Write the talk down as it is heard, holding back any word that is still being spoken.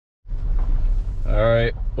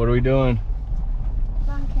Alright, what are we doing?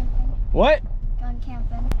 Going camping. What? Going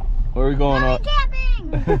camping. Where are we going? Going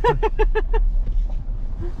camping!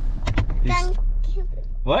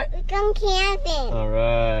 What? We're going camping.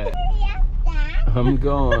 Alright. Yes, Dad. I'm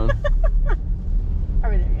going. Are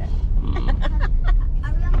we there yet?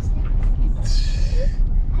 Are we almost there?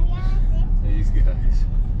 Are we almost there? These guys.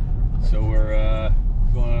 So we're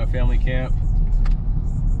going on a family camp.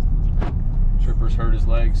 Tripper's hurt his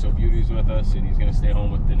leg, so Beauty's with us, and he's gonna stay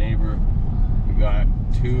home with the neighbor. We got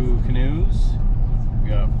 2 canoes. We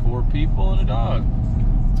got 4 people and a dog.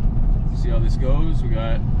 See how this goes. We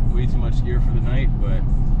got way too much gear for the night, but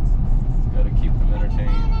gotta keep them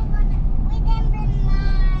entertained. We didn't bring my,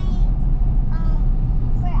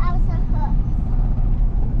 where I was a hook.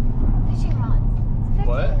 Fishing rods.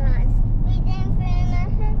 What? Fishing rods. We didn't bring my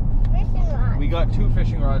fishing rods. We got 2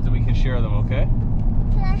 fishing rods and we can share them, okay?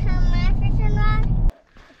 Can I have my fishing rod?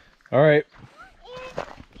 All right. Your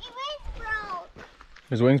wings broke.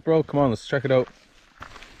 His wings broke? Come on, let's check it out.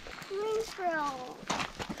 Wings broke.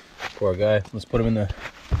 Poor guy. Let's put him in the...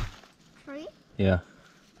 Tree? Yeah.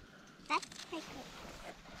 That's pretty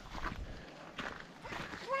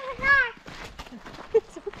good.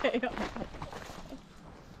 It's okay.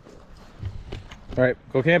 All right,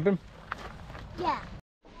 go camping. Yeah.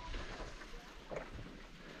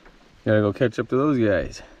 Gotta go catch up to those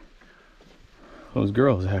guys. Those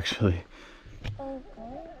girls, actually.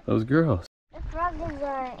 Those girls. The frogs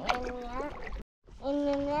are in yet. In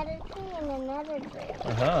another tree and another tree.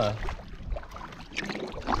 Uh-huh.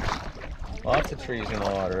 Lots of trees in the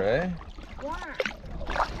water, eh? Yeah.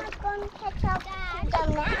 I'm going to catch up to them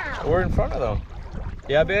now. We're in front of them.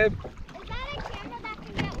 Yeah, babe? Is that a camera that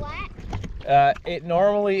can get wet? It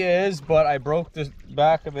normally is, but I broke the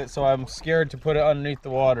back of it, so I'm scared to put it underneath the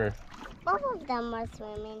water. Both of them are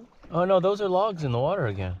swimming. Oh no, those are logs in the water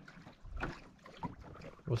again.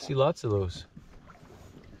 We'll see lots of those.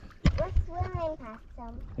 We're swimming past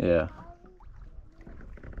them. Yeah.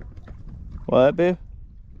 What, babe?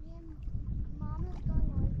 Mom is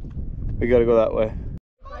going We gotta go that way.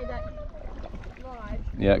 By that lodge.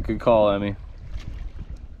 Yeah, good call, Emmy.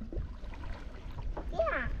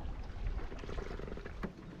 Yeah.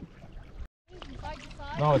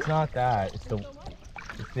 No, it's not that. It's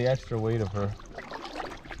the extra weight of her.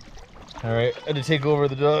 All right, I had to take over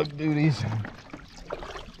the dog duties.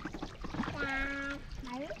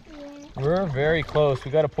 We're very close.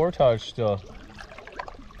 We got a portage still.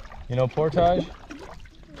 You know portage?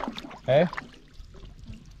 Hey?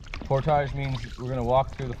 Portage means we're gonna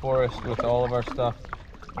walk through the forest with all of our stuff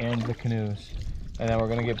and the canoes. And then we're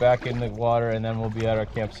gonna get back in the water, and then we'll be at our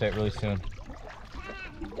campsite really soon.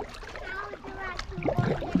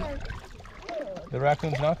 The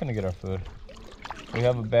raccoon's not gonna get our food. We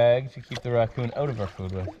have a bag to keep the raccoon out of our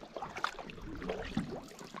food with.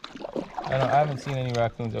 I haven't seen any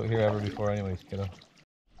raccoons out here ever before anyways, kiddo.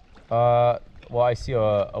 Well, I see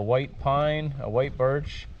a white pine, a white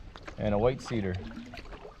birch, and a white cedar.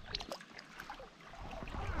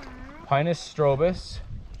 Pinus strobus.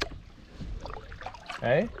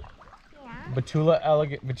 Hey? Yeah.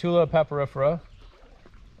 Betula peperifera.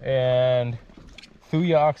 And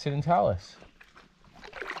Thuya occidentalis.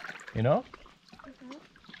 You know?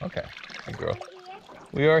 Okay, good girl.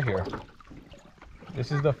 We are here.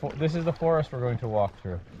 This is the forest we're going to walk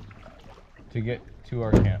through to get to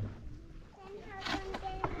our camp.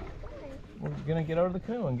 We're gonna get out of the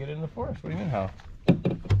canoe and get in the forest. What do you mean how?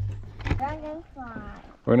 Dragonfly.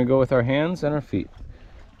 We're gonna go with our hands and our feet.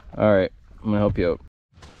 All right, I'm gonna help you out.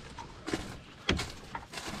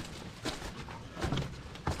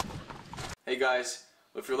 Hey guys.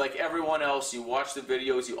 If you're like everyone else, you watch the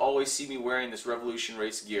videos, you always see me wearing this Revolution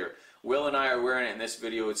Race gear. Will and I are wearing it in this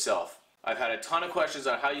video itself. I've had a ton of questions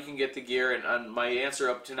on how you can get the gear, and my answer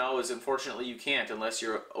up to now is unfortunately you can't unless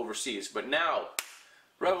you're overseas. But now,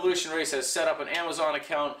 Revolution Race has set up an Amazon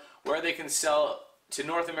account where they can sell to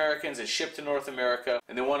North Americans and ship to North America,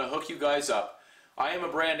 and they want to hook you guys up. I am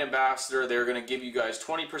a brand ambassador. They're going to give you guys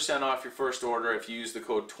 20% off your first order if you use the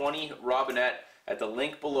code 20Robinet at the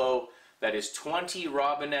link below. That is 20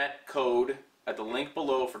 Robinet code at the link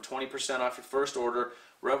below for 20% off your first order.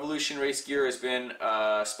 Revolution Race Gear has been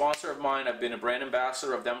a sponsor of mine. I've been a brand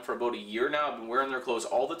ambassador of them for about a year now. I've been wearing their clothes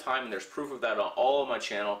all the time, and there's proof of that on all of my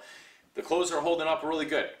channel. The clothes are holding up really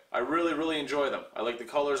good. I really, really enjoy them. I like the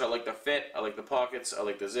colors, I like the fit, I like the pockets, I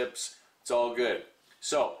like the zips. It's all good.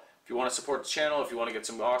 So, if you want to support the channel, if you want to get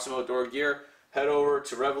some awesome outdoor gear, head over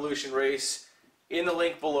to Revolution Race in the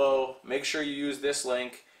link below. Make sure you use this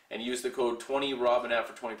link and use the code 20Robinet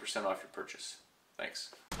for 20% off your purchase.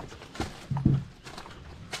 Thanks.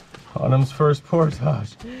 Autumn's first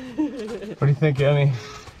portage. What do you think, Emmy?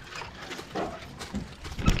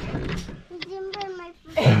 You didn't burn my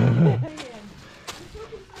food.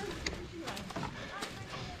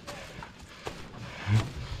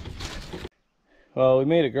 Well, we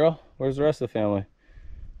made it, girl. Where's the rest of the family?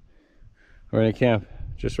 We're in a camp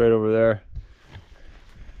just right over there.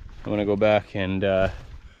 I'm gonna go back and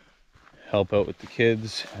help out with the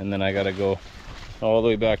kids, and then I gotta go all the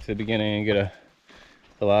way back to the beginning and get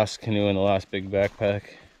the last canoe and the last big backpack.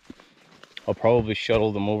 I'll probably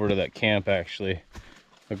shuttle them over to that camp, actually,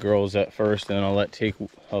 the girls at first, and then I'll let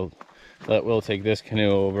Will take this canoe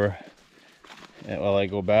over while I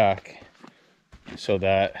go back, so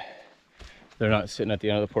that they're not sitting at the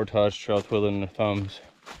end of the portage trail twiddling their thumbs,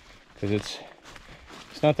 because it's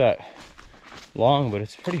not that long, but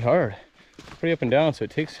it's pretty hard. It's pretty up and down, so it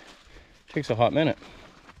takes a hot minute.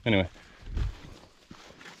 Anyway,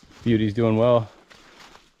 Beauty's doing well.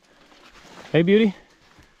 Hey Beauty,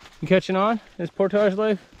 you catching on this portage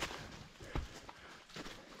life?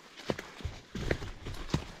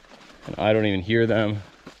 And I don't even hear them,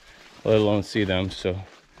 let alone see them, so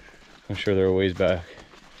I'm sure they're a ways back.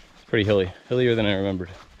 It's pretty hilly, hillier than I remembered.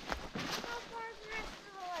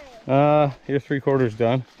 You're 3/4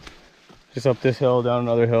 done. Just up this hill, down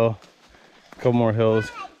another hill, a couple more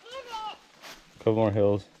hills. I did it. Couple more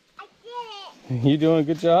hills. I did it. You doing a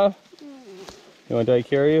good job? You want Daddy to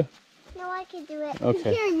carry you? No, I can do it. Okay. You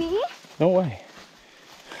can carry me? No way.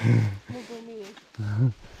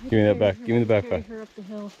 Give me that back. Give me the backpack. Her up the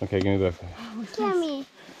hill. Okay, give me the backpack. Carry me.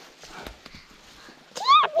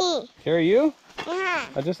 Carry me. Carry you? Yeah.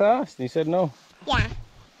 I just asked. You said no. Yeah.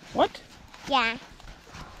 What? Yeah.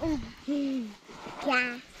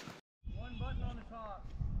 Yeah. One button on the top.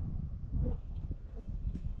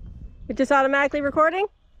 It just automatically recording?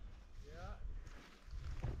 Yeah.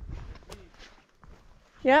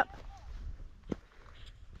 Yep.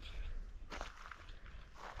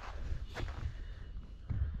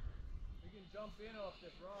 We can jump in off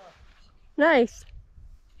this rock. Nice.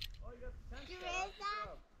 Oh, you got the tent You set raise up.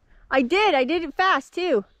 that? I did it fast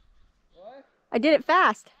too. What? I did it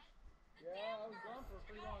fast. Yeah, I was gone for a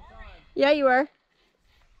pretty long time. Yeah, you were.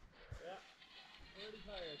 Yeah. Pretty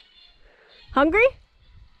tired. Hungry?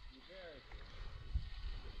 Very.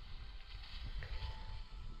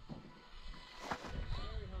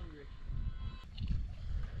 Very hungry.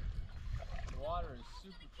 The water is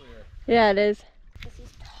super clear. Yeah, it is. This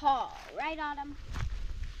is tall, right, Autumn?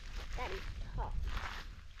 That is tall.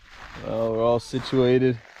 Well, we're all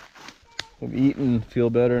situated. We've eaten, feel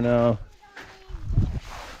better now.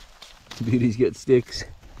 Beauty's got sticks.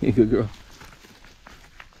 You good girl.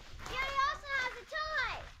 Daddy also has a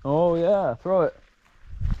toy. Oh yeah, throw it.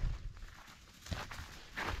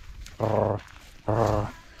 I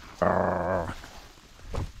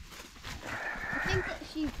think that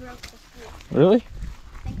she broke the spoon. Really?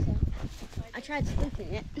 I think so. I tried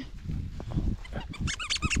squeaking it. There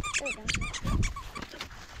we go.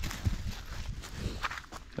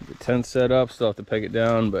 Got the tent set up, still have to peg it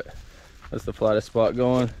down, but that's the flattest spot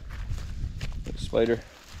going. Spider.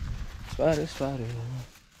 Spider, spider.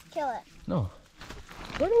 Kill it. No.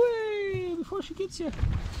 Run away before she gets you.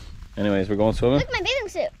 Anyways, we're going swimming? Look at my bathing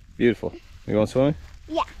suit. Beautiful. We going swimming?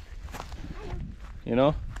 Yeah. You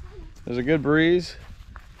know, there's a good breeze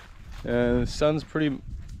and the sun's pretty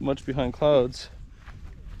much behind clouds,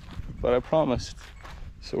 but I promised,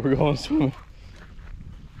 so we're going swimming.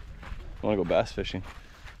 I want to go bass fishing.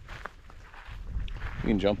 We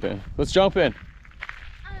can jump in. Let's jump in.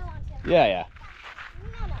 I don't want to. Yeah, yeah.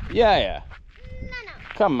 No, no. Yeah, yeah. No, no.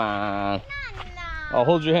 Come on. No, no. I'll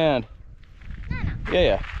hold your hand. No, no. Yeah,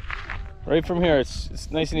 yeah. Right from here, it's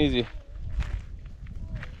nice and easy.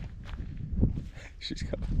 She's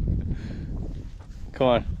coming. Come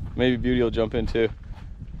on. Maybe Beauty will jump in too.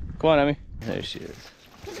 Come on, Emmy. There she is.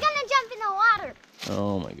 He's gonna jump in the water.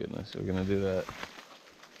 Oh my goodness, we're gonna do that.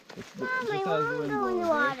 Mom, I want to go in the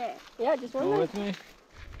water. Yeah, just one Go minute. with me.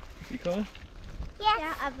 You coming? Yes.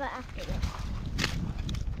 Yeah, but after this.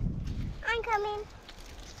 I'm coming.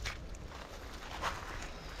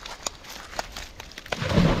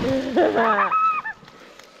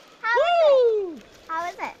 How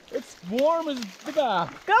is it? It's warm as the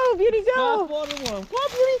bath. Go, Beauty, go! Bath water warm. Come on,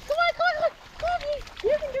 Beauty, come on, come on, come on, Beauty. You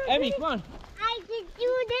can do it, Emmy, Beauty. come on. I can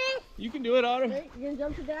do this. You can do it, Autumn. Wait, you gonna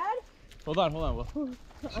jump to Dad? Hold on, hold on. Well,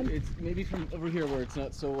 it's maybe from over here where it's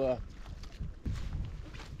not so. Whoa.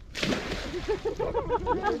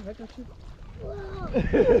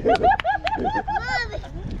 Mommy.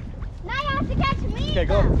 Now you have to catch me. Okay,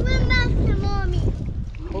 go. Swim back to mommy.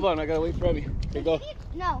 Hold on, I gotta wait for Emmy. Okay, go.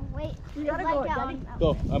 No, wait. You gotta Let go, go. Daddy.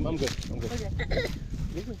 Go. I'm good. I'm good. Okay.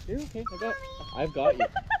 You're okay. I've got you.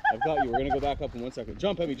 I've got you. We're gonna go back up in 1 second.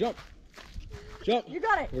 Jump, Emmy, jump. Jump. You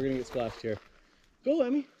got it. We're gonna get splashed here. Go,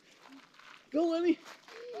 Emmy. Go, Emmy.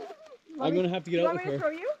 I'm gonna have to get out with her. Throw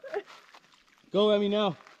you? Go, Emmy,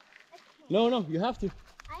 now. No, you have to.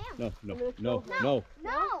 I am. No. No. No.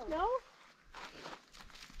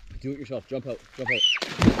 Do it yourself. Jump out.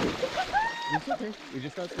 It's okay. We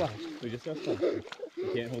just got splashed.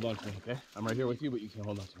 You can't hold on to me, okay? I'm right here with you, but you can't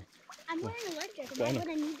hold on to me. I'm wearing a red jacket. Okay, Why would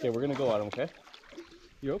I need okay, we're gonna go, Autumn, okay?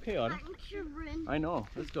 You're okay, Autumn. I'm shivering. I know.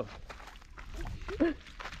 Let's go.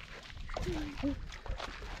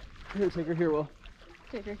 Here, take her here, Will.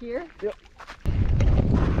 Take her here. Yep.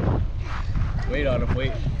 Wait, Autumn,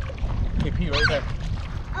 wait. Okay, pee right there.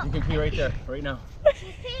 You can pee right there, right now.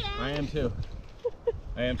 I am too.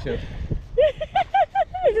 This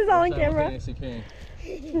is all on camera. Okay,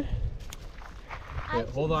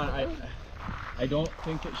 hold on. I don't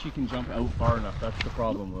think that she can jump out far enough. That's the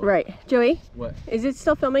problem, Will. Right. Joey? What? Is it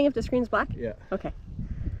still filming if the screen's black? Yeah. Okay.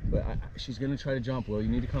 But she's gonna try to jump, Will. You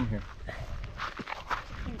need to come here.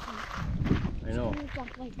 I know.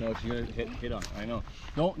 No, she's gonna hit on. I know.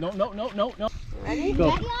 No. Ready? Go.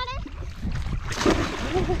 Ready on it?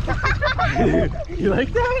 You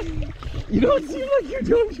like that? You don't seem like you're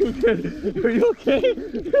doing too good. Are you okay? I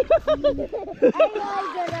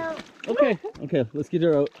get out. Okay, let's get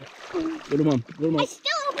her out. Little mom. I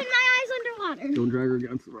still open my eyes underwater. Don't drag her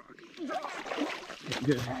against the rock.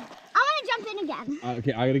 Okay. I want to jump in again.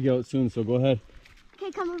 Okay, I gotta get out soon, so go ahead.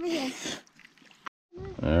 Okay, come over here.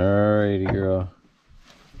 Alrighty, girl.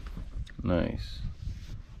 Nice.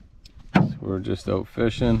 So we're just out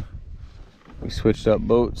fishing. We switched up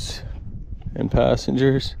boats and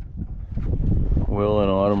passengers. Will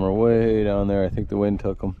and Autumn are way down there. I think the wind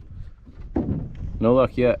took them. No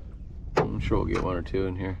luck yet. I'm sure we'll get one or two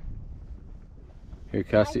in here. Here,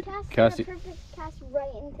 cast it. Cast it. Cast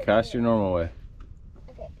right into Cast your normal way.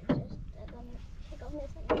 Okay, just let me take off my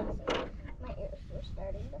sunglasses. My ears were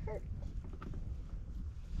starting to hurt.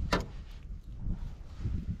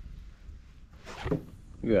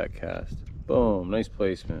 Look at that cast. Boom. Nice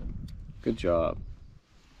placement. Good job.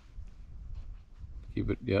 Keep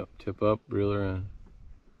it, yep, tip up, reel her in.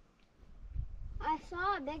 I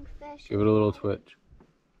saw a big fish. Give it a little twitch.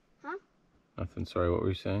 Huh? Nothing, sorry, what were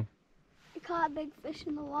you saying? I caught a big fish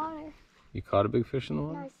in the water. You caught a big fish in the No,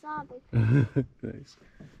 water? I saw a big fish. Nice.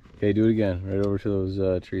 Okay, do it again. Right over to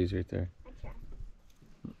those trees right there.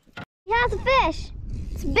 He has a fish.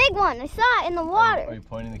 It's a big one. I saw it in the water. Are you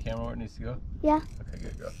pointing the camera where it needs to go? Yeah. Okay,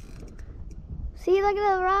 good, go. See, look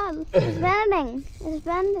at the rod. It's bending. It's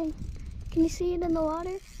bending. Can you see it in the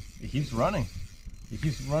water? He keeps running. He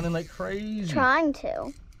keeps running like crazy. Trying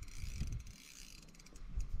to.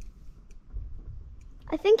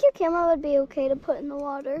 I think your camera would be okay to put in the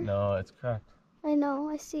water. No, it's cracked. I know,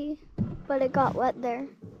 I see. But it got wet there.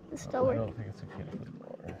 It's still I working. don't think it's okay to put in the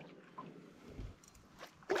water.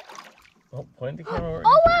 Oh, point the camera where it Oh,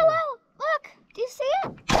 needs to wow, go. wow. Look. Do you see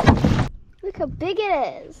it? Look how big it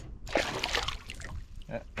is.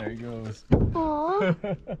 Yeah, there he goes. Aw.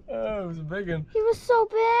 It was a big one. He was so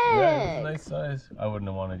big. Yeah, it was a nice size. I wouldn't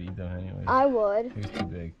have wanted to eat them anyway. I would. He was too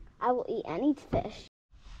big. I will eat any fish.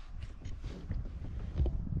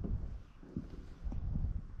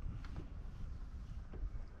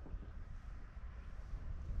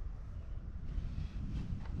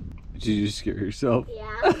 Did you just scare yourself?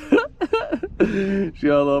 Yeah. She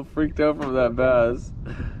got a little freaked out from that bass.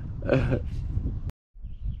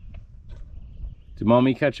 Did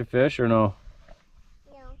mommy catch a fish or no?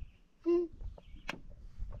 Yeah.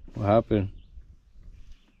 What happened?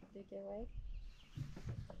 Did it get away?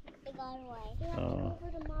 It got away. Yeah, Oh. go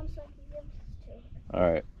over to mom so I can give this to.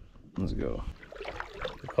 Alright, let's go.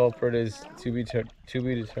 The culprit is to be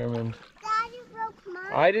determined. Dad, you broke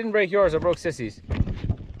mine. I didn't break yours, I broke Sissy's.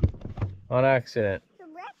 On accident. You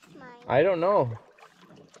wrecked mine. I don't know.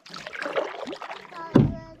 Thought it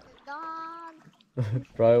was a dog.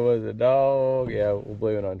 Probably was a dog. Yeah, we'll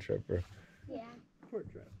blame it on Tripper. Yeah. Poor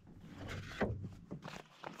Trip.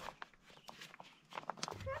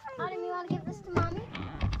 Autumn, you want to give this to mommy?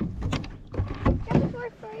 Grab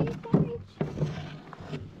it for you, Portage.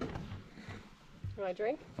 Want a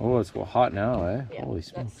drink? Oh, it's well hot now, eh? Yeah. Holy That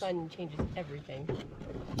smokes. sun changes everything.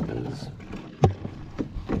 It is.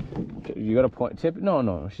 You gotta point, tip it.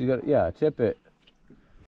 No, she's got, yeah, tip it.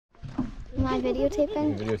 Am I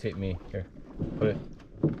videotaping? You videotape me. Here, put it.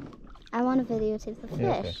 I want to videotape the fish.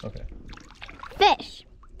 Yeah, okay. Fish!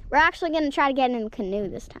 We're actually going to try to get in a canoe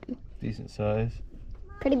this time. Decent size.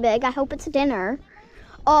 Pretty big. I hope it's dinner.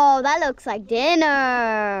 Oh, that looks like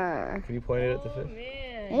dinner. Can you point it at the fish?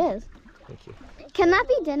 Man. It is. Thank you. Can that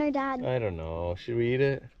be dinner, Dad? I don't know. Should we eat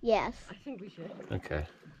it? Yes. I think we should. Okay.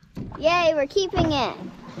 Yay, we're keeping it.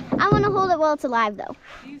 I want to hold it while it's alive, though.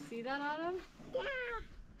 Do you see that, Adam? Yeah.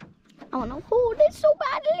 I want to hold it so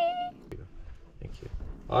badly. Thank you.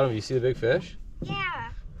 Autumn, you see the big fish?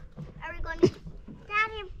 Yeah. Are we going to...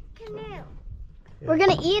 Daddy, canoe. Yeah. We're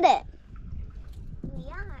going to eat it. We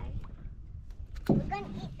are. We're going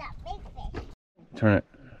to eat that big fish. Turn it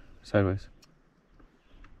sideways.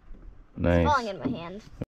 Nice. It's falling in my hand.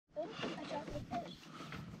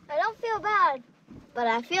 I don't feel bad, but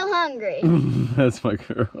I feel hungry. That's my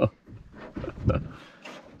girl.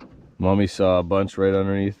 Mommy saw a bunch right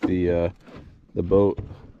underneath the boat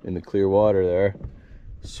in the clear water there,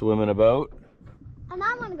 swimming about. And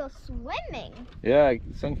I want to go swimming. Yeah,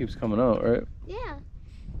 the sun keeps coming out, right? Yeah.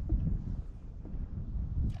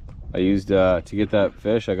 I used to get that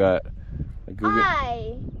fish. I got a Guggen.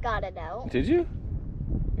 I got it out. Did you?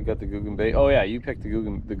 You got the Guggen bait. Oh yeah, you picked the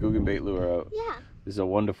Guggen bait lure out. Yeah. This is a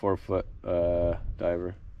 1 to 4 foot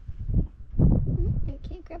diver. I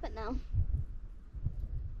can't grab it now.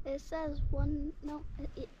 It says one. No.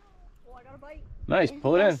 Oh, I got a bite. Nice.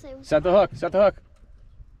 Pull it Yes, in. Set the hook. Set the hook.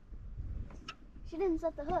 She didn't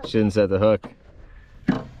set the hook. She didn't set the hook.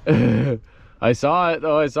 I saw it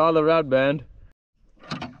though. I saw the rod band.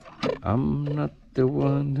 I'm not the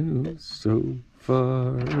one who's so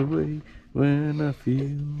far away when I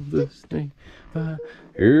feel the sting by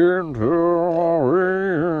into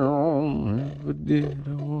never did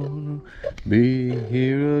I wanna be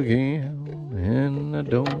here again, and I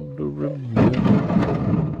don't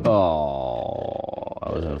remember. Oh,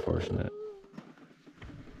 that was unfortunate.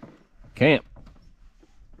 Camp.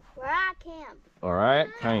 We're at camp. All right,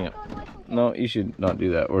 camp. No, you should not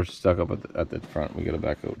do that. We're stuck up at the front. We gotta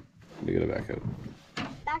back out. We gotta back out.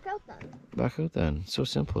 Back out then. Back out then. So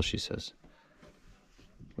simple, she says.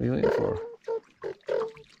 What are you waiting for?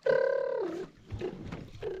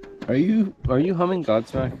 Are you humming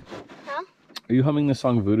Godsmack? Huh? Are you humming the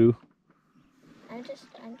song Voodoo? I'm just,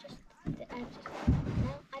 no,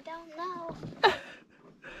 I don't know.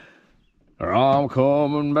 I'm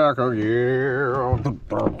coming back again.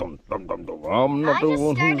 I'm not the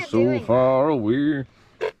one who's so far away.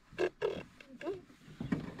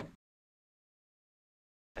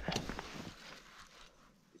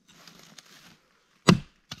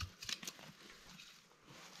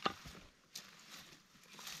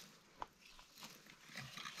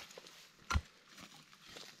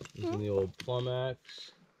 Using the old plum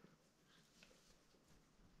axe.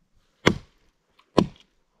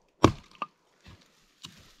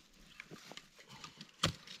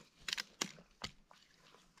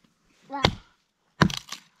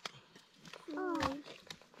 Oh,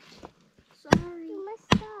 sorry. You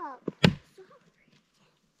messed up. Sorry.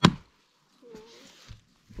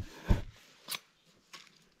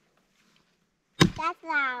 That's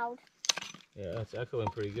loud. Yeah, that's echoing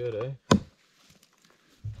pretty good, eh?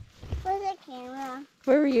 Where's the camera?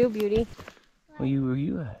 Where were you, Beauty? Where were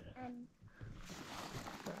you at?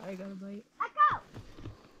 I got a bite. I go.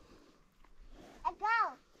 I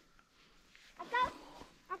go. I go.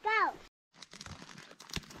 I go.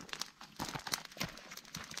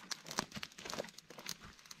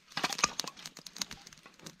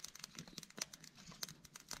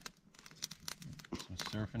 Some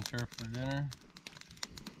surf and turf for dinner.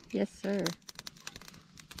 Yes, sir.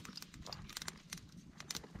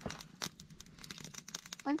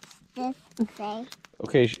 What's this say?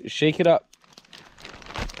 Okay, shake it up.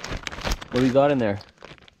 What do you got in there?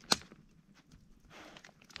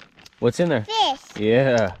 What's in there? Fish.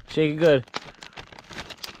 Yeah, shake it good.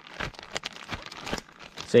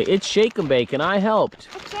 Say, it's shake and bake and I helped.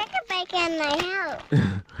 A chicken bacon and I help.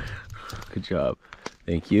 Good job.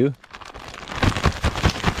 Thank you.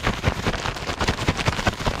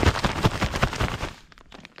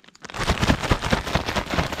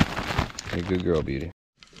 You're a good girl, Beauty.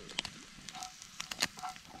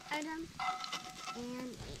 Item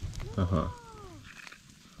and Uh-huh.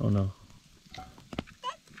 Oh no.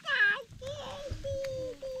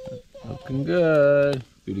 Looking good.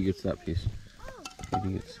 Beauty gets that piece.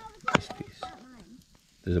 Beauty gets this piece.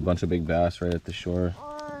 There's a bunch of big bass right at the shore.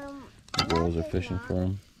 The girls are fishing for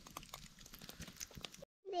them.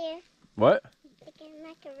 there. What? Looking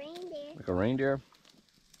like a reindeer. Like a reindeer?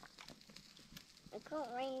 I call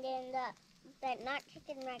reindeer in that, but not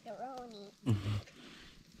chicken macaroni.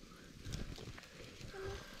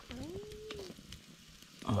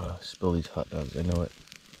 Oh, spill these hot dogs. I know it.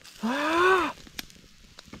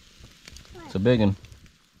 It's a big one.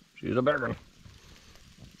 She's a big one.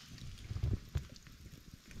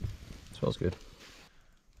 Smells good.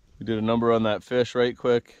 We did a number on that fish right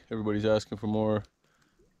quick. Everybody's asking for more,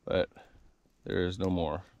 but there is no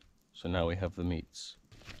more. So now we have the meats.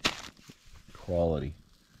 Quality,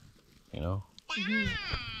 you know?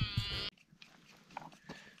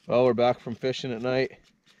 Well, we're back from fishing at night.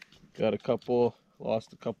 Got a couple,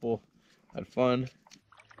 lost a couple, had fun.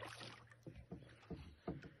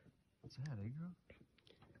 What's that, eh, girl?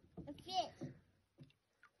 A fish.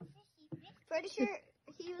 Pretty sure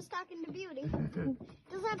he was talking to Beauty.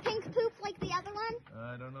 Does that pink poop like the other one?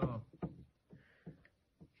 I don't know.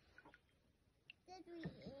 Did we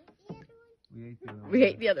eat the other one? We ate the other one. We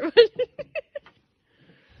ate the other one.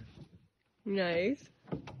 Nice.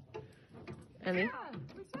 Emmy?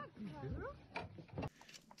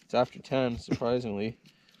 It's after 10, surprisingly.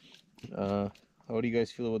 How do you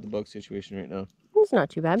guys feel about the bug situation right now? It's not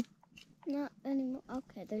too bad. Not anymore.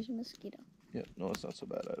 Okay, there's a mosquito. Yeah, no, it's not so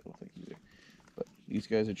bad, I don't think either. But these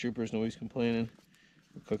guys are troopers, nobody's complaining.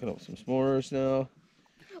 We're cooking up some s'mores now.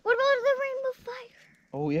 What about the rainbow fire?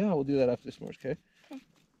 Oh yeah, we'll do that after the s'mores, okay? Okay.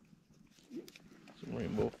 Some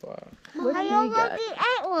rainbow fire. What I do you already got?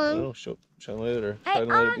 ate one. Oh, shall I let her? I Try to let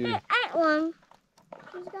it already be. ate one.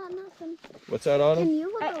 She's got nothing. What's that, Autumn? Can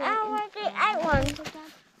you look at I already ate one.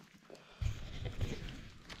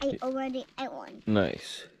 I already ate one.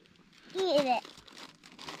 Nice. Eat it.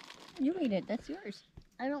 You ate it. That's yours.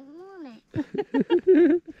 I don't want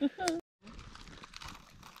it.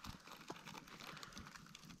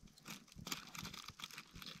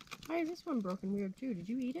 Why is this one broken weird too? Did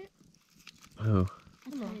you eat it? Oh.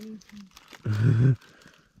 Come on.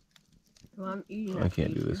 Well, I'm eating. I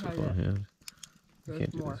can't do this with one hand. I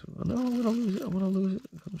can't do this with one. No, I'm gonna lose it. I'm gonna lose it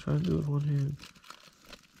if I'm trying to do it with one hand.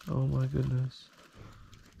 Oh my goodness.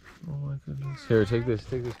 Oh my goodness. Here, take this.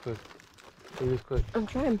 Take this quick. Take this quick. I'm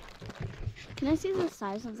trying. Can I see the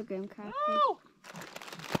size of the graham cracker? No!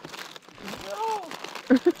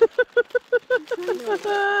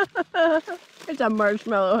 It's a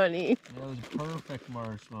marshmallow, honey. That was a perfect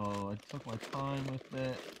marshmallow. I took my time with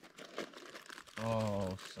it.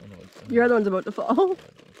 Oh, son of a gun. Your other one's about to fall.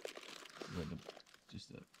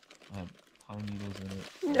 Just I have pine needles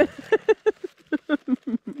in it.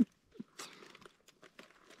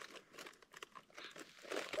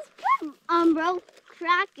 Bro,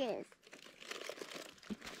 crackers.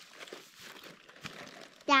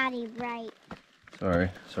 Daddy, right. Sorry,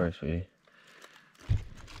 sweetie.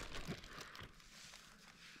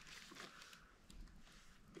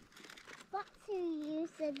 What's the use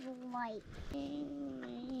of light?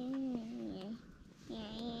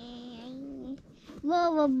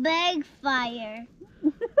 Whoa, a big fire.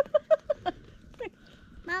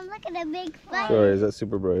 Mom, look at a big fire. Sorry, is that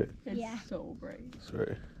super bright? It's Yeah. so bright.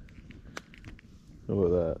 Sorry. How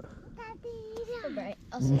about that? So bright.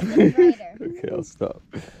 I'll say it's brighter. Okay, I'll stop.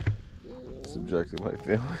 Subjecting my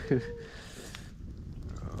family.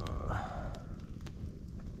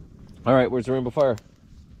 All right, where's the rainbow fire?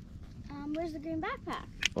 Where's the green backpack?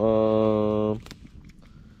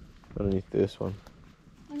 Underneath this one.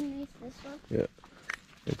 Underneath this one? Yeah,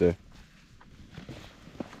 right there.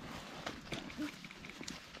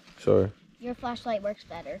 Sorry. Your flashlight works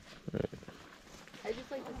better. Right. I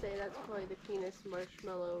just like to say that's probably the cleanest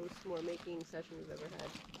marshmallow s'more making session we've ever had.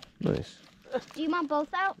 Nice. Do you want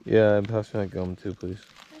both out? Yeah, I'm passing that gum too, please.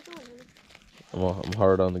 I'm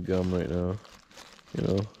hard on the gum right now. You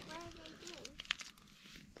know.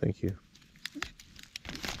 Thank you.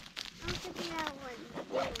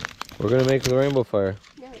 We're gonna make the rainbow fire.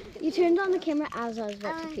 You turned on the camera as I was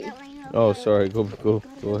about to pee. Oh, sorry. Go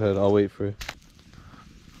ahead. I'll wait for you.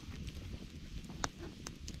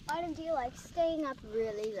 Autumn, do you like staying up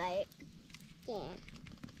really late? Yeah.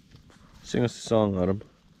 Sing us a song, Autumn.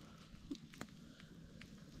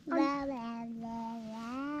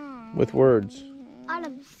 With words.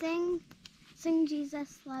 Autumn, sing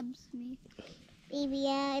Jesus Loves Me. Sing,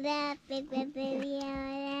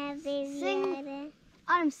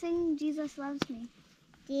 Autumn, sing Jesus Loves Me.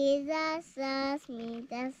 Jesus loves me,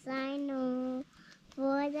 thus I know,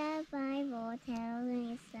 for the Bible tells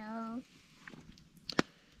me so.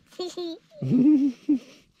 You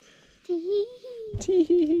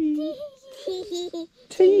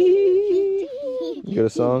got a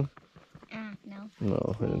song? No.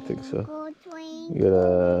 No, I didn't think so. Go twink. You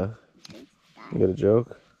got a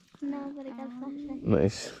joke? No, but I got a flashlight.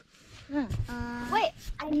 Nice. Wait,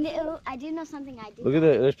 I do know something I do. Look at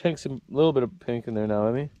that. There's pink, some little bit of pink in there now,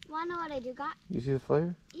 Emmy. Wanna know what I do got? You see the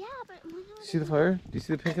fire? Yeah, but wanna know what See the fire? Do you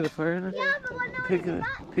see the pink of the fire in it? Yeah, but wanna know what Pink I and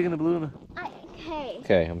got? pink and the blue in it. Okay.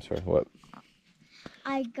 Okay, I'm sorry. What?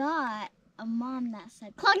 I got a mom that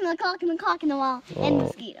said clock in the clock in the clock in the wall and Oh.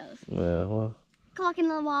 mosquitoes. Yeah, well. Clock in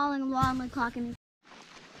the wall and the wall and the clock in the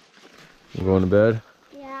You going to bed?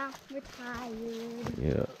 Yeah, we're tired.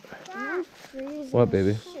 Yeah. I'm freezing. What,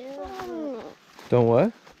 baby? Shivering. Don't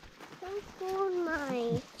what? Don't hold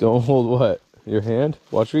my. Don't hold what? Your hand?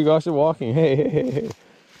 Watch where you guys are walking. Hey, hey, hey, hey.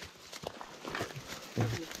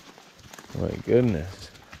 My goodness.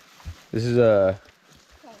 This is a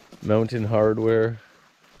Mountain Hardware.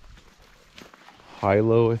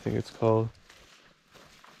 High-low, I think it's called.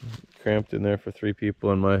 Cramped in there for 3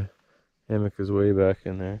 people, and my hammock is way back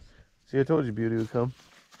in there. See, I told you Beauty would come.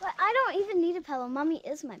 But I don't even need a pillow. Mommy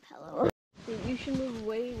is my pillow. You should move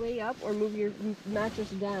way up or move your mattress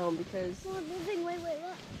down because... We're moving way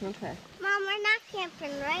up. Okay. Mom, we're not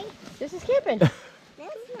camping, right? This is camping. This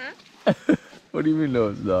is not. What do you mean, no,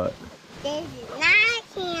 it's not? This is not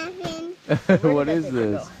camping. What is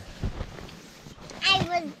this? I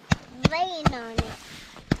was laying on it.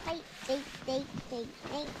 Whose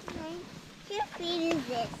feet is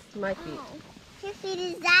this? My feet. Whose feet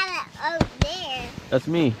is that out there? That's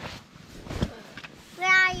me. Where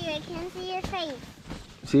are you? I can't see your face.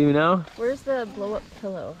 See me now? Where's the blow-up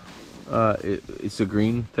pillow? It's a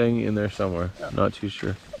green thing in there somewhere. Not too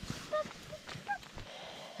sure.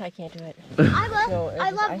 I can't do it. I love, No, I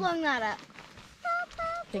love blowing that up.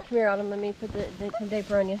 Hey, come here, Autumn. Let me put the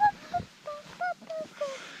diaper on you.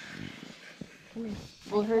 Come here.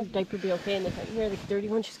 Will her diaper be okay in the here, the dirty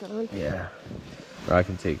one she's got on? Yeah. Or I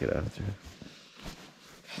can take it after.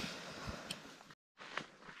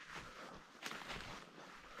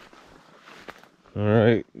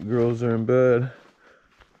 Alright, girls are in bed.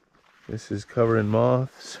 This is covered in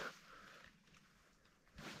moths.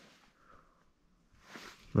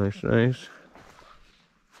 Nice, nice.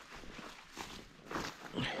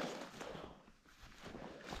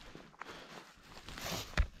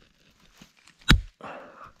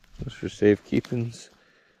 Just for safekeepings,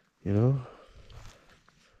 you know.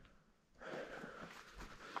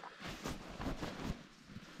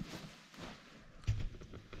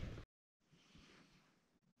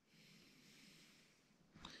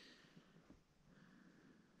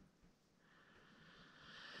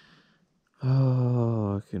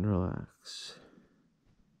 Oh, I can relax.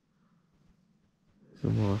 There's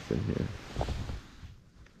a moth in here.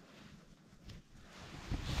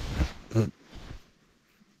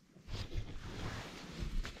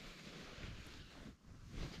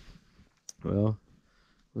 Well,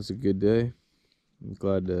 it was a good day. I'm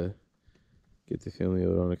glad to get the family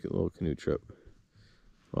out on a little canoe trip.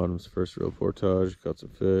 Autumn's first real portage, caught some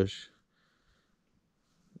fish.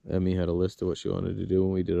 Emmy had a list of what she wanted to do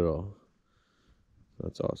and we did it all.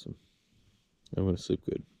 That's awesome. I'm going to sleep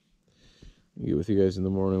good. I'll get with you guys in the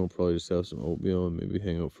morning. We'll probably just have some oatmeal and maybe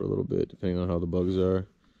hang out for a little bit, depending on how the bugs are.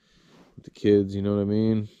 With the kids, you know what I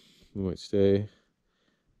mean? We might stay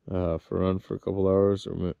for a run for a couple hours,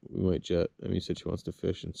 or we might jet. Emmy said she wants to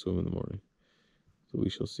fish and swim in the morning. So we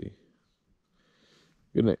shall see.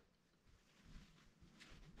 Good night.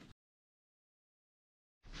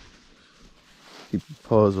 Keep your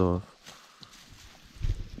paws off.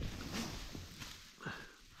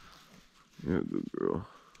 You're a good girl.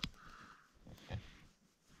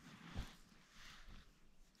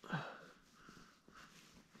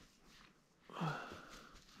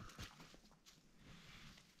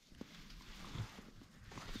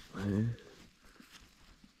 Hey.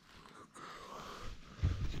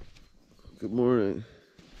 Good morning.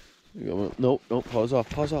 You got my, nope, paws off,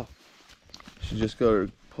 paws off. She just got her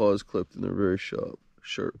paws clipped and they're very sharp,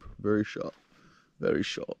 very sharp, very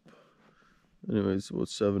sharp. Anyway, it's about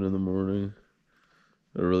 7 in the morning.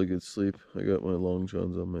 Had a really good sleep. I got my long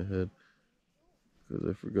johns on my head because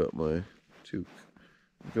I forgot my toque.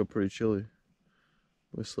 It got pretty chilly.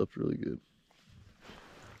 I slept really good.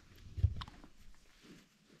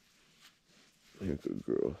 You're a good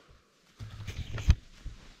girl.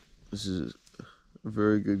 This is a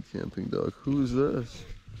very good camping dog. Who is this?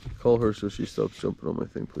 Call her so she stops jumping on my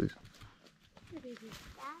thing, please.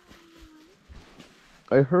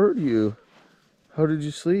 I heard you. How did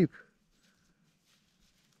you sleep?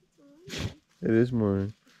 It is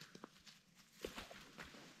morning.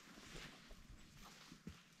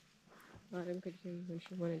 Autumn could hear you when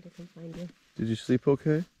she wanted to come find you. Did you sleep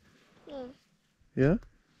okay? Yeah. Yeah?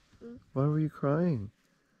 Why were you crying?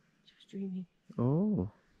 She was dreaming.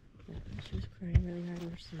 Oh. Yeah, she was crying really hard in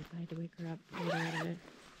her sleep. I had to wake her up. Get her out of it.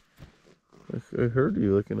 I heard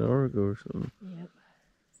you like an hour ago or something. Yep.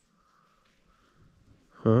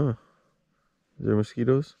 Huh. Is there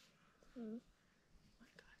mosquitoes?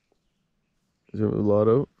 Is there a lot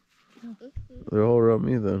out? No. They're all around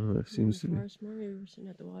me then. There seems to be. This morning we were sitting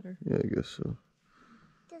at the water. Yeah, I guess so.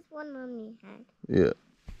 Just one on your head. Yeah.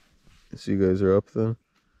 So you guys are up then?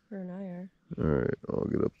 Her and I are. Alright, I'll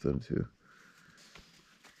get up then too.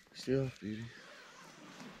 Stay off, beauty.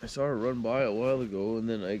 I saw her run by a while ago, and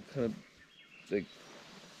then I kind of like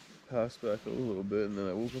passed back a little bit, and then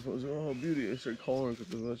I woke up. I was like, "Oh, beauty!" I started calling her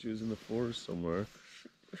because I thought she was in the forest somewhere.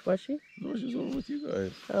 Was she? No, she was over with you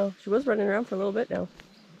guys. Oh, she was running around for a little bit now.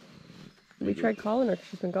 We tried calling her.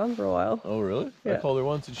 She's been gone for a while. Oh, really? Yeah. I called her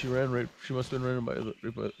once, and she ran right. She must have been running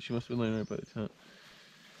she must have been laying right by the tent.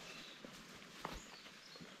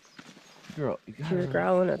 Girl, you got She was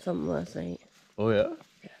growling at something last night. Oh yeah.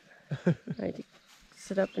 I had to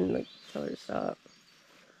sit up and like tell her to stop.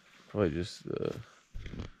 Probably just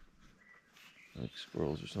like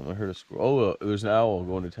squirrels or something. I heard a squirrel. Oh, there's an owl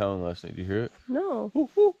going to town last night. Did you hear it? No.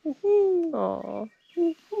 Aw.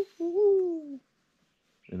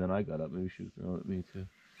 And then I got up. Maybe she was growling at me too.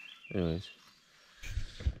 Anyways.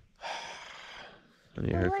 And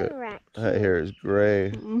your haircut. That hair is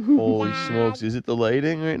gray. Holy smokes. Is it the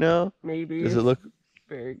lighting right now? Maybe. Does it look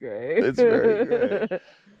very gray? It's very gray.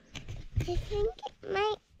 I think it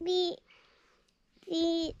might be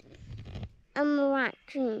the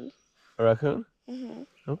raccoon. A raccoon? Mm-hmm.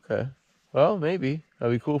 Okay. Well, maybe.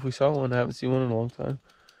 That'd be cool if we saw one. I haven't seen one in a long time.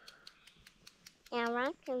 Yeah,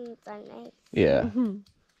 raccoons are nice. Yeah. You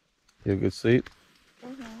have a good sleep?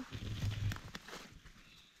 Mm-hmm.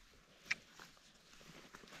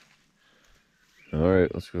 All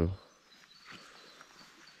right, let's go.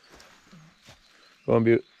 Go on,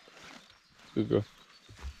 Butte. Good girl.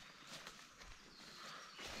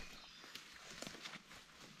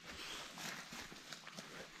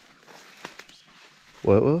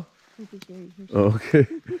 What, Will? Oh, okay.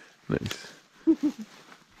 Nice.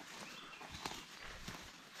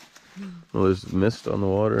 Well, there's mist on the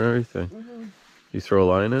water and everything. You throw a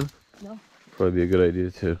line in? No. Probably be a good idea,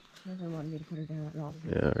 too. She doesn't want me to put her down at all.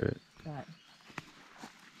 Yeah, all right. But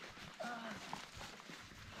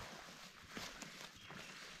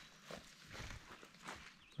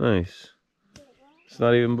Nice. It's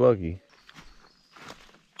not even buggy.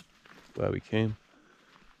 Glad we came.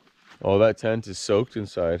 Oh, that tent is soaked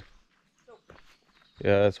inside.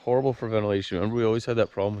 Yeah, that's horrible for ventilation. Remember, we always had that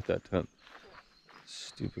problem with that tent.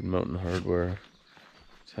 Stupid Mountain Hardware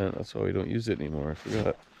tent. That's why we don't use it anymore. I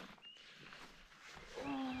forgot.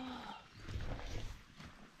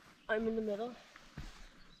 I'm in the middle.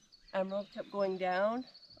 Emerald kept going down.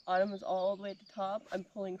 Autumn is all the way at the top. I'm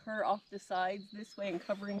pulling her off the sides this way and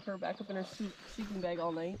covering her back up in her sleeping bag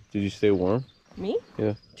all night. Did you stay warm? Me?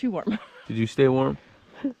 Yeah. Too warm. Did you stay warm?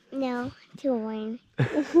 No, too warm.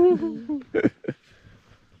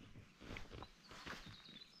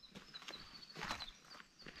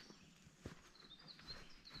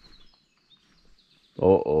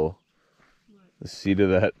 Uh-oh. The seat of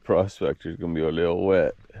that prospector is going to be a little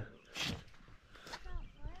wet.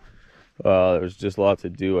 There's just lots to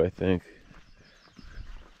do, I think.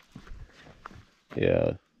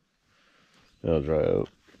 Yeah. It'll dry out.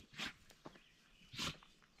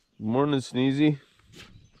 Morning, Sneezy.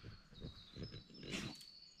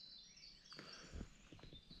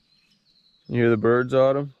 You hear the birds,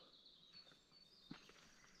 Autumn?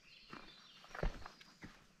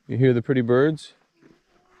 You hear the pretty birds?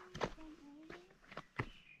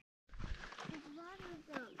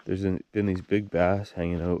 There's been these big bass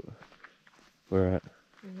hanging out. Where at?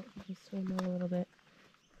 Just swim out a little bit.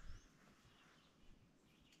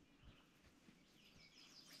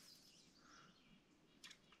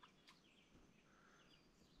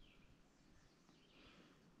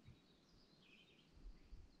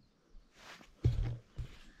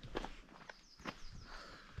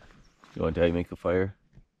 You want Daddy make a fire?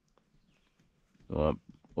 You want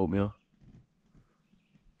oatmeal?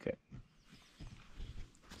 Okay.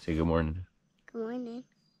 Say good morning. Good morning.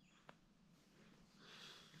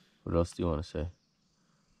 What else do you want to say?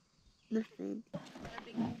 Nothing.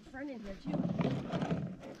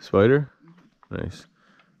 Spider? Nice.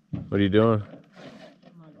 What are you doing?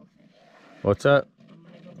 What's that?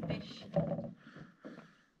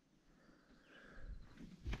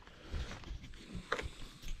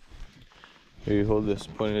 Here, you hold this.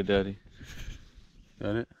 Point it at Daddy.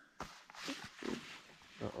 Got it?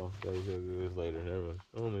 Uh-oh. Daddy's gonna go with later. Never mind.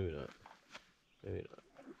 Oh, maybe not. Maybe not.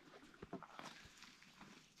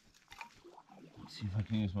 Let's see if I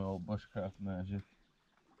can use my old bushcraft magic.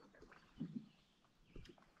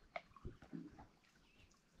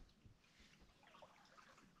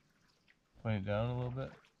 Point it down a little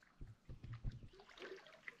bit.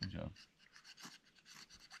 Good job.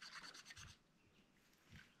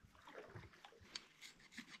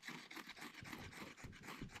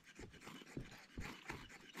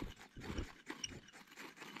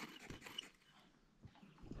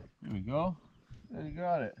 There we go. There you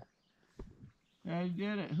got it. Yeah, you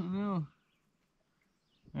did it. Who knew?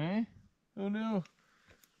 Hey? Oh no.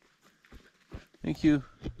 Thank you.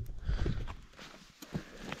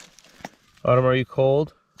 Autumn, are you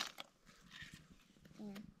cold?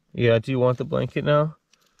 Yeah, do you want the blanket now?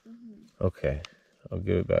 Okay, I'll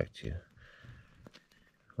give it back to you.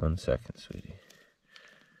 1 second, sweetie.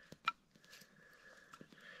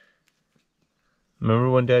 Remember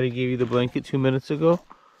when Daddy gave you the blanket 2 minutes ago?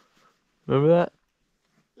 Remember that?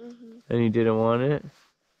 And you didn't want it?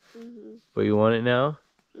 But you want it now?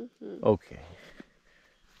 Okay.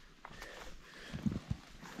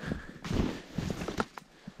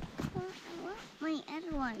 I want my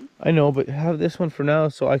other one. I know, but have this one for now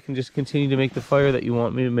so I can just continue to make the fire that you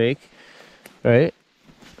want me to make. Right?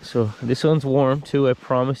 So this one's warm too, I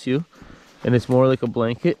promise you. And it's more like a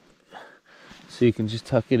blanket. So you can just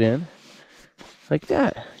tuck it in. Like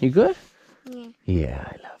that. You good? Yeah. Yeah,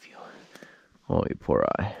 I love you. Oh, you poor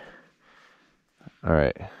eye.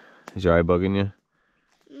 Alright. Is your eye bugging you?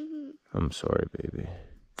 I'm sorry, baby.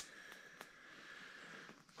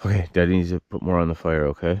 Okay, Daddy needs to put more on the fire,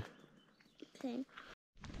 okay? Okay.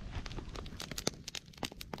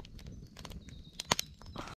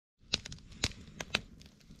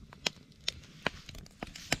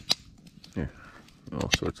 Here.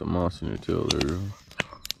 All sorts of moss in your tail there.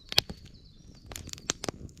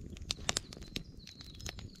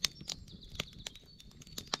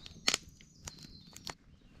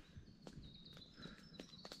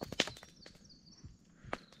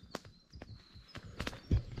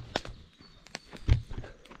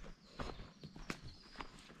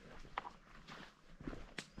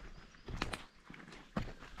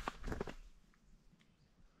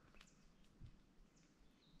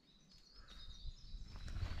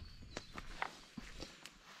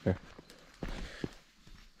 Here.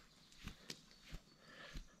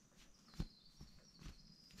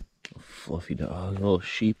 Fluffy dog, little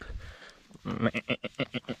sheep.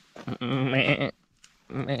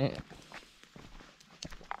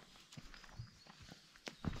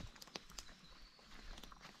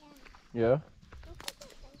 Yeah?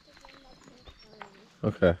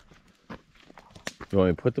 Okay. You want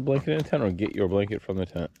me to put the blanket in the tent or get your blanket from the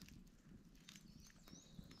tent?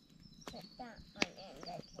 Put that one in the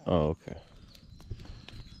tent. Oh, okay.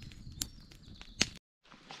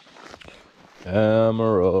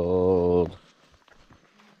 Emerald.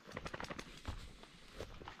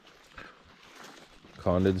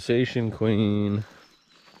 Condensation queen.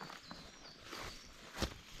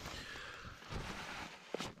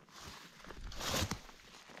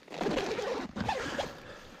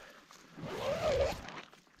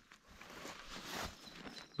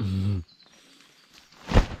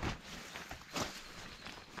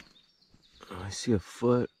 I see a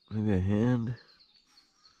foot, maybe a hand.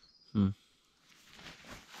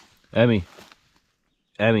 Emmy.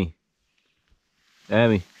 Emmy.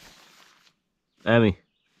 Emmy. Emmy.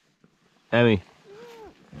 Emmy.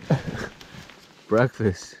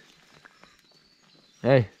 Breakfast.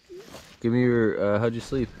 Hey, give me your, how'd you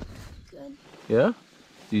sleep? Good. Yeah?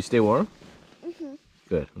 Do you stay warm?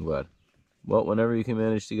 Good, I'm glad. Well, whenever you can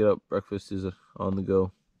manage to get up, breakfast is on the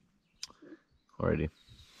go. Alrighty.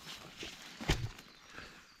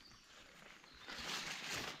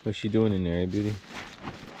 What's she doing in there, eh, beauty?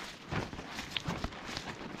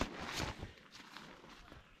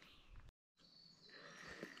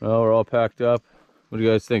 Well, we're all packed up. What do you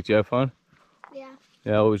guys think? Did you have fun? Yeah.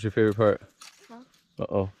 Yeah, what was your favorite part? Huh?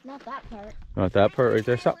 Uh-oh. Not that part. Not that part right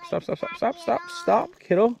there. Stop, stop, stop, stop, stop, stop, stop,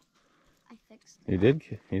 kiddo. I fixed it. You did?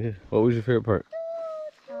 You did. What was your favorite part?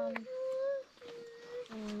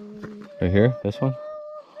 Right here? This one?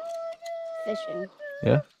 Fishing.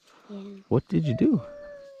 Yeah? Yeah. What did you do?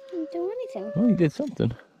 Didn't do anything. Oh, you did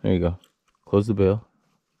something. There you go. Close the bail.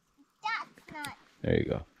 That's not. There you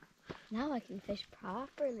go. Now I can fish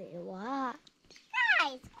properly. Wow.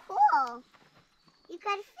 Guys, cool. You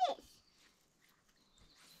got a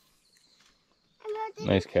fish.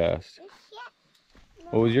 Nice cast.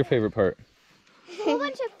 What was your favorite part? A whole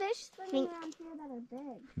bunch of fish swimming around here that are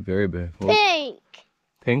big. Very big. What, Pink.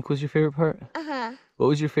 pink was your favorite part? Uh-huh. What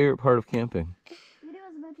was your favorite part of camping? Vito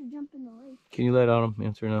was about to jump in the lake. Can you let Autumn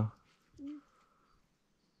answer now?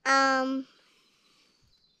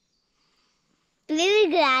 Blue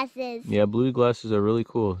glasses. Yeah, blue glasses are really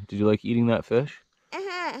cool. Did you like eating that fish?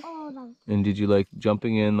 Uh-huh. Oh, no. And did you like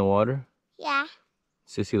jumping in the water? Yeah.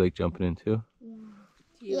 Sissy liked jumping in too. Yeah.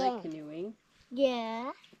 Do you like canoeing?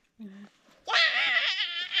 Yeah.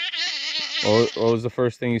 What was the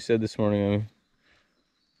first thing you said this morning, Emmy?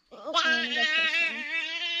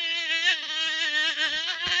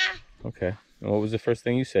 Okay. And what was the first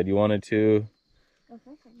thing you said? You wanted to... Go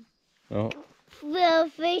fishing. Oh. We're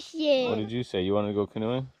fishing. What did you say? You wanted to go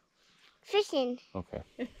canoeing? Fishing. Okay.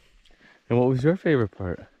 And what was your favorite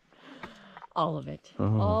part? All of it.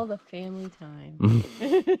 Oh. All the family time. All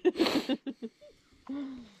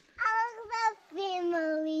the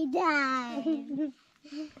family time.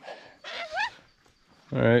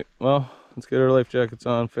 All right. Well, let's get our life jackets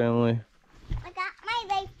on, family. I got my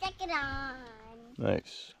life jacket on.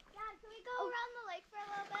 Nice. Dad, can we go around the lake for a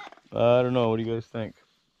little bit? I don't know. What do you guys think?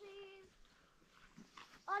 Please.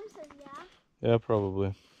 Honestly, yeah. Yeah,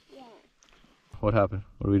 probably. Yeah. What happened?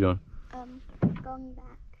 What are we doing? Going back.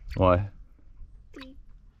 Why? I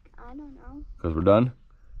don't know. Because we're done?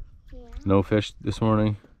 Yeah. No fish this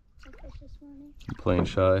morning? No fish this morning. You're playing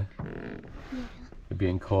shy? Yeah. You're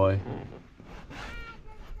being coy? The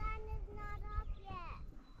sun is not up yet.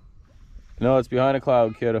 No, it's behind a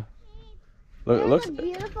cloud, kiddo. Look, There it was looks. a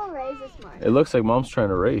beautiful rays this morning. It looks like Mom's trying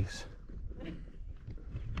to race.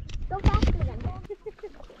 Go faster then.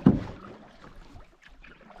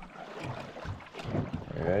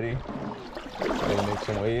 You ready? Ready to make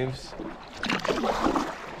some waves?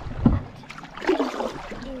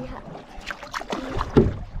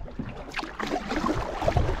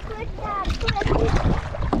 Quick, Dad, quick.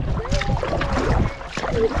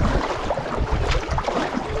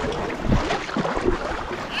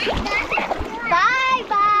 Bye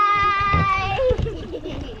bye.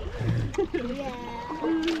 Yeah.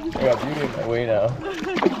 I got beauty in my way now.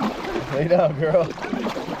 Lay down, girl.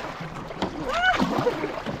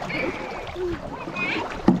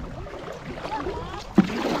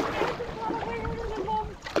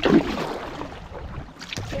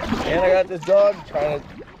 And I got this dog trying to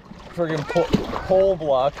friggin' pole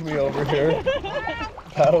block me over here.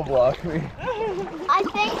 Paddle block me. I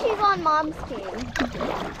think she's on Mom's team.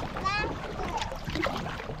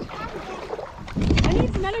 I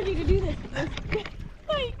need some energy to do this.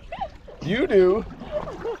 Like, You do.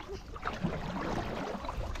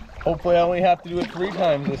 Hopefully I only have to do it 3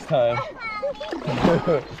 times this time.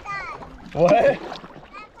 What?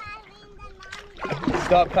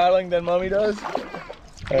 Stop paddling, then Mommy does?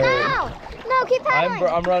 All right. No, keep paddling.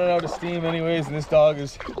 I'm running out of steam anyways, and this dog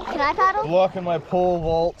is Can I paddle? blocking my pole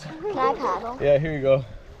vault. Can I paddle? Yeah, here you go.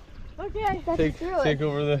 okay. That's true. Take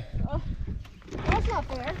over the... That's not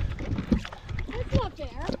fair. That's not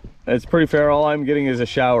fair. It's pretty fair. All I'm getting is a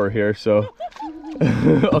shower here, so...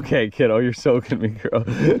 Okay, kiddo, you're soaking me, girl.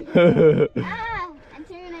 I'm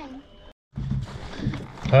turning.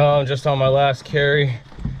 Well, I'm just on my last carry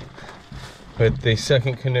with the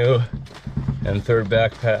second canoe and third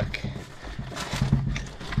backpack.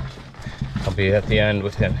 I'll be at the end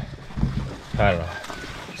within, I don't know,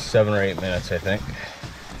 7 or 8 minutes, I think.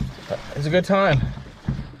 But it's a good time.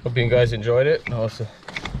 Hope you guys enjoyed it. It's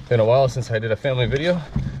been a while since I did a family video.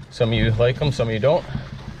 Some of you like them, some of you don't.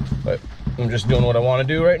 But I'm just doing what I want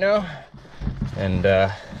to do right now. And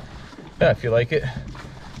yeah, if you like it,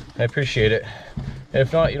 I appreciate it. And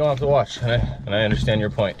if not, you don't have to watch. And I understand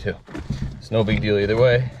your point too. It's no big deal either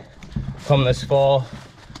way. Come this fall,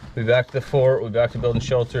 we'll be back to the fort, we'll be back to building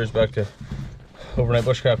shelters, back to overnight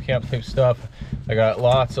bushcraft camp type stuff. I got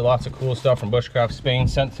lots of cool stuff from Bushcraft Spain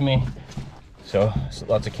sent to me. So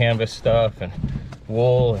lots of canvas stuff and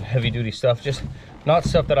wool and heavy duty stuff. Just not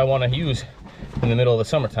stuff that I want to use in the middle of the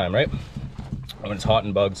summertime, right? When it's hot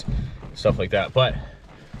and bugs, stuff like that. But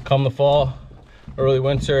come the fall, early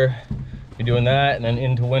winter, be doing that, and then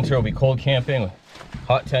into winter we'll be cold camping,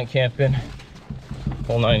 hot tent camping,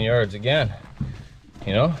 whole 9 yards again.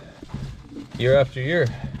 You know, year after year,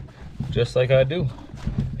 just like I do.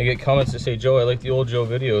 I get comments that say, Joe, I like the old Joe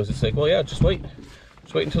videos. It's like, well, yeah, just wait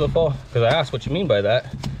until the fall. Because I asked what you mean by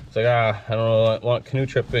that. It's like, I don't really want canoe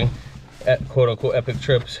tripping at quote unquote epic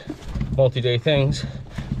trips, multi-day things,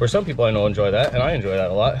 where some people I know enjoy that, and I enjoy that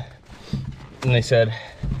a lot. And they said,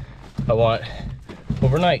 I want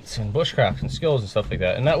overnights and bushcraft and skills and stuff like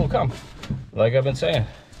that, and that will come, like I've been saying.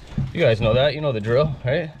 You guys know that, you know the drill,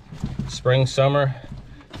 right? Spring, summer,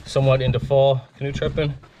 somewhat into fall canoe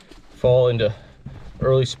tripping, fall into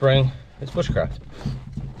early spring, it's bushcraft.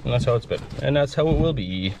 And that's how it's been, and that's how it will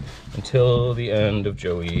be until the end of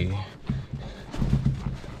Joey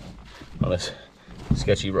on this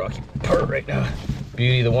sketchy rocky part right now.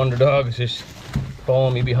 Beauty the wonder dog is just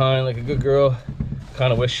following me behind like a good girl.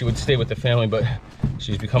 Kind of wish she would stay with the family, but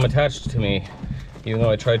she's become attached to me, even though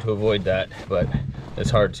I tried to avoid that. But it's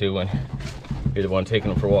hard to when you're the one taking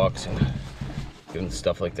them for walks and doing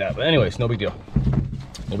stuff like that. But anyways, no big deal.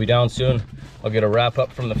 We'll be down soon. I'll get a wrap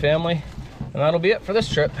up from the family, and that'll be it for this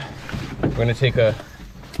trip. We're gonna take a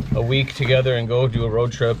week together and go do a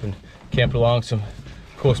road trip and camp along some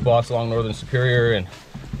cool spots along Northern Superior, and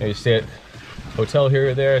maybe stay at hotel here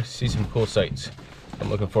or there, see some cool sights. I'm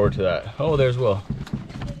looking forward to that. Oh, there's Will.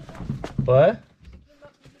 What?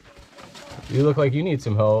 You look like you need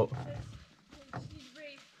some help.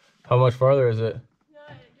 How much farther is it? You're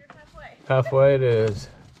halfway. Halfway it is.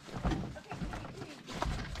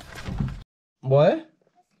 What?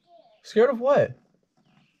 Scared of what?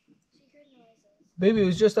 Baby, it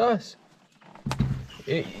was just us.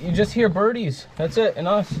 You just hear birdies. That's it, and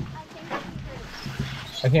us.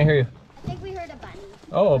 I can't hear you. I think we heard a bunny.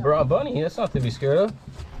 Oh, a bunny. That's not to be scared of.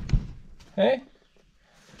 Hey?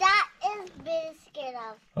 That is being scared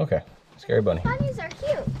of. Okay. Scary bunny. Bunnies are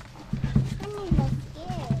cute. Bunnies are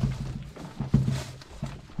scared.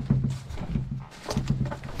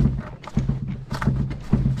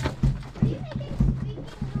 Are you making squeaking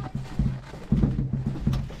noises?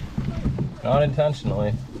 Not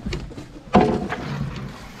intentionally.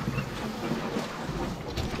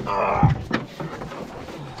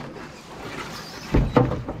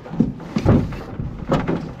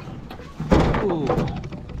 Ooh.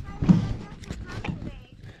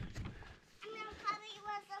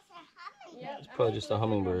 It's probably just a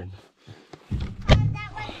hummingbird. That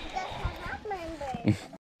was just a hummingbird.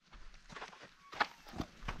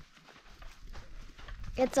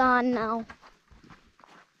 It's on now.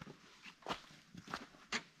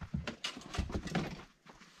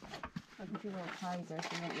 I can see little ties there. So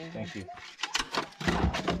that Thank you.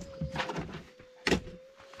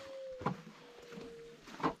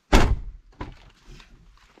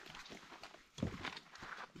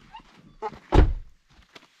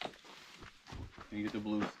 Can you get the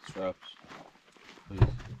blue straps, please?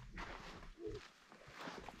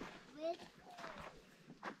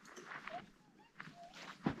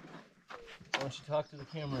 Why don't you talk to the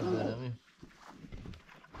camera a bit, Emmy?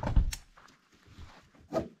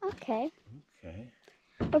 Okay. Okay.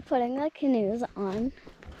 We're putting the canoes on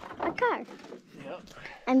a car. Yep.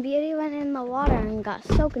 And Beauty went in the water and got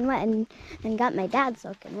soaking wet and got my dad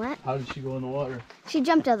soaking wet. How did she go in the water? She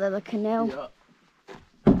jumped out of the canoe. Yep.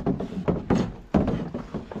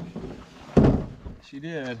 She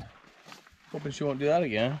did. Hoping she won't do that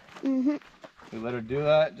again. Mm-hmm. We let her do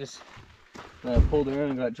that, just I pulled her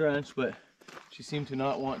in and got drenched, but she seemed to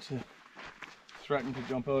not want to threaten to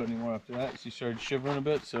jump out anymore after that. She started shivering a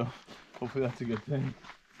bit, so hopefully that's a good thing.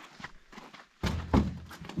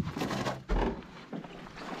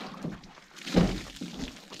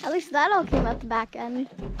 At least that all came out the back end.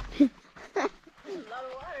 a lot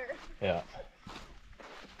of water. Yeah.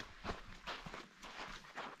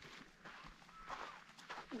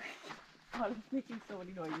 I was making so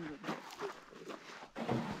many noises.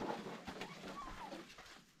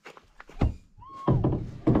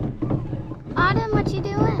 Autumn, what you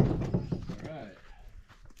doing? Alright.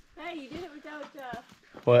 Hey, you did it without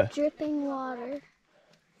What? Dripping water.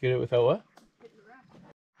 Get it without what?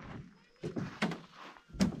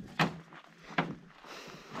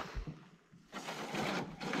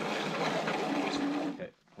 Okay,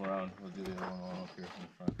 around. We'll do the other one up here in the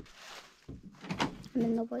front. I'm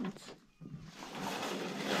in the woods.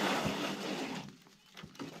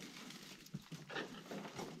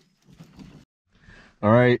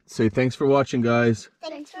 All right, say thanks for watching, guys.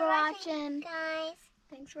 Thanks for watching, guys.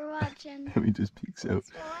 Thanks for watching. Emmy just peeks out. Thanks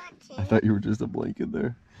for watching. I thought you were just a blanket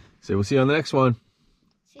there. Say we'll see you on the next one.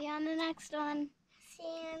 See you on the next one. See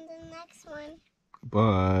you on the next one.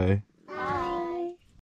 Bye. Bye.